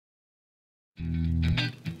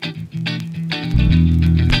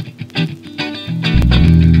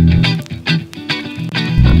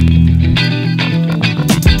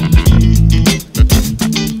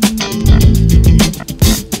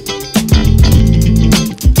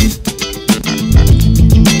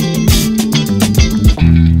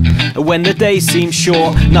When the day seems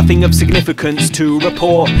short, nothing of significance to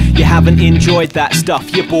report. You haven't enjoyed that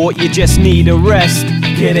stuff you bought, you just need a rest.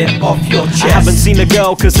 Get it off your chest. I haven't seen a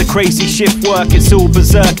girl cause the crazy shift work, it's all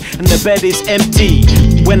berserk and the bed is empty.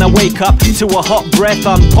 When I wake up to a hot breath,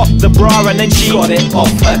 unpop the bra and then she got it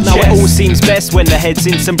off her chest. Now it all seems best when the head's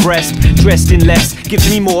in some breast. Dressed in less, gives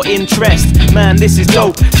me more interest. Man, this is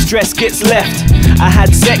dope, stress gets left. I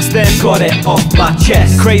had sex then, got it off my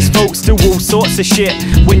chest. Crazed folks do all sorts of shit.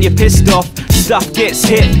 When you're pissed off, stuff gets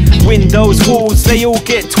hit. Windows, walls, they all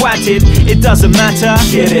get twatted. It doesn't matter,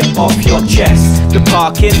 get it off your chest. The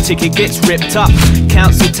parking ticket gets ripped up.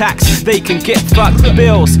 Council tax, they can get fucked.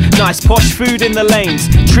 Bills, nice posh food in the lanes.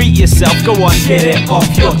 Treat yourself, go on, get it off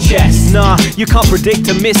your chest. Nah, you can't predict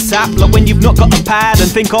a mishap. Like when you've not got a pad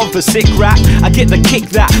and think of a sick rap. I get the kick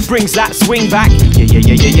that brings that swing back.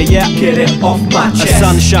 Yeah. Get it off my chest. A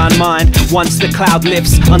sunshine mind, once the cloud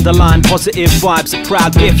lifts. Underline positive vibes, a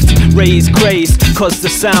proud gift. Raise craze, cause the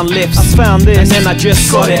sound lifts. I found this, and then I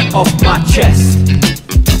just got it off my chest.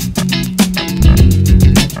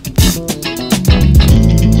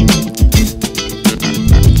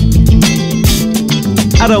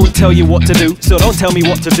 I don't tell you what to do, so don't tell me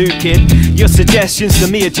what to do, kid. Your suggestions to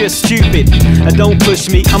me are just stupid. Don't push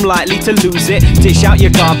me, I'm likely to lose it. Dish out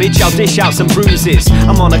your garbage, I'll dish out some bruises.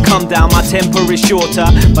 I'm on a come down, my temper is shorter.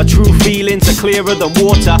 My true feelings are clearer than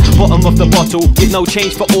water. Bottom of the bottle, with no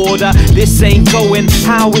change for order. This ain't going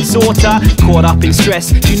how it's oughta. Caught up in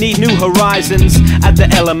stress, you need new horizons. Add the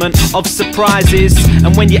element of surprises.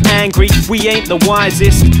 And when you're angry, we ain't the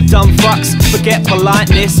wisest. Dumb fucks, forget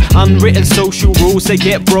politeness. Unwritten social rules, they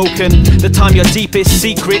get broken the time your deepest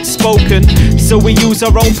secret's spoken. So we use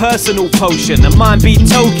our own personal potion, and mine be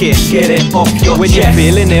token. Get it off your chest. When you're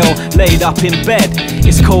feeling ill, laid up in bed,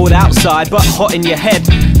 it's cold outside but hot in your head.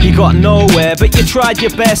 You got nowhere but you tried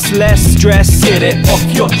your best. Less stress, get it off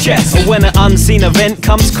your chest. Or when an unseen event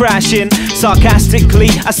comes crashing, sarcastically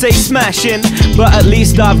I say smashing, but at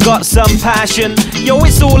least I've got some passion. Yo,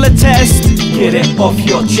 it's all a test. Get it off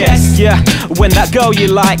your chest. Yeah, when that girl you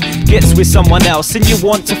like gets with someone else and you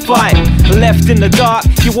want to fight, left in the dark,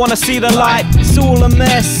 you wanna see the light. It's all a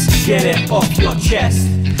mess. Get it off your chest.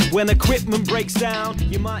 When equipment breaks down,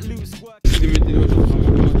 you might lose work.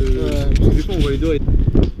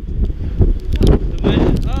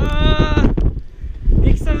 Ah,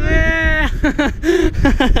 nique sa mère.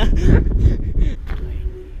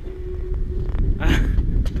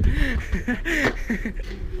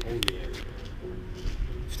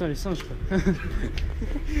 Putain, les singes quoi.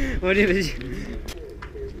 Bon allez, vas-y.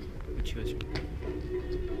 Motivation.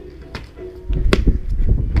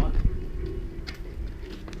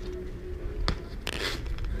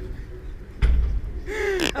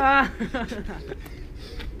 Ah.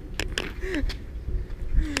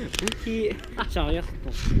 Ok. J'arrière,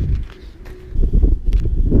 bon.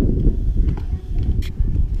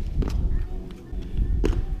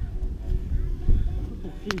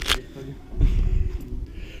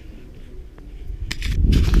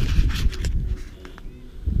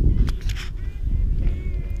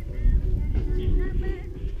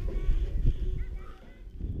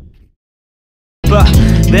 But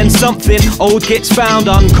then something old gets found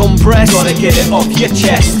uncompressed. Gotta get it off your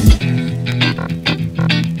chest.